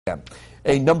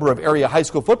A number of area high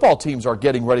school football teams are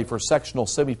getting ready for sectional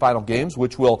semifinal games,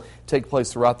 which will take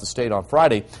place throughout the state on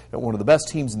Friday. And one of the best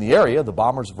teams in the area, the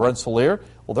Bombers of Rensselaer,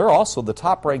 well, they're also the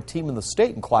top-ranked team in the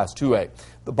state in Class 2A.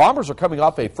 The Bombers are coming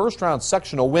off a first-round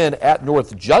sectional win at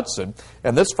North Judson,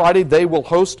 and this Friday they will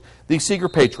host the Seeger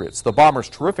Patriots. The Bombers'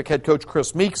 terrific head coach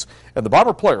Chris Meeks and the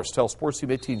Bomber players tell Sports Team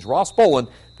 18's Ross Boland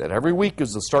that every week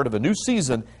is the start of a new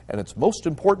season, and it's most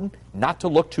important not to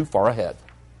look too far ahead.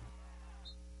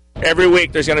 Every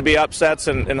week there's going to be upsets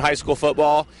in high school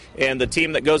football, and the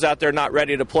team that goes out there not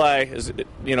ready to play is,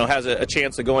 has a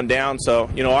chance of going down. So,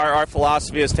 our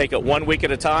philosophy is take it 1 week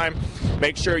at a time.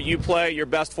 Make sure you play your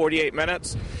best 48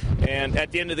 minutes, and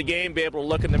at the end of the game, be able to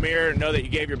look in the mirror and know that you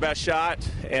gave your best shot.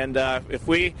 And if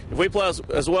we play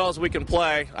as well as we can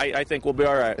play, I think we'll be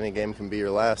all right. Any game can be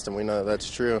your last, and we know that's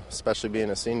true. Especially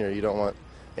being a senior, you don't want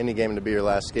any game to be your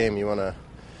last game. You want to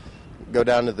go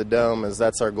down to the Dome, as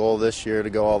that's our goal this year, to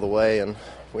go all the way, and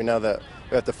we know that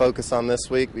we have to focus on this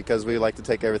week because we like to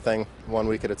take everything 1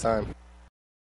 week at a time.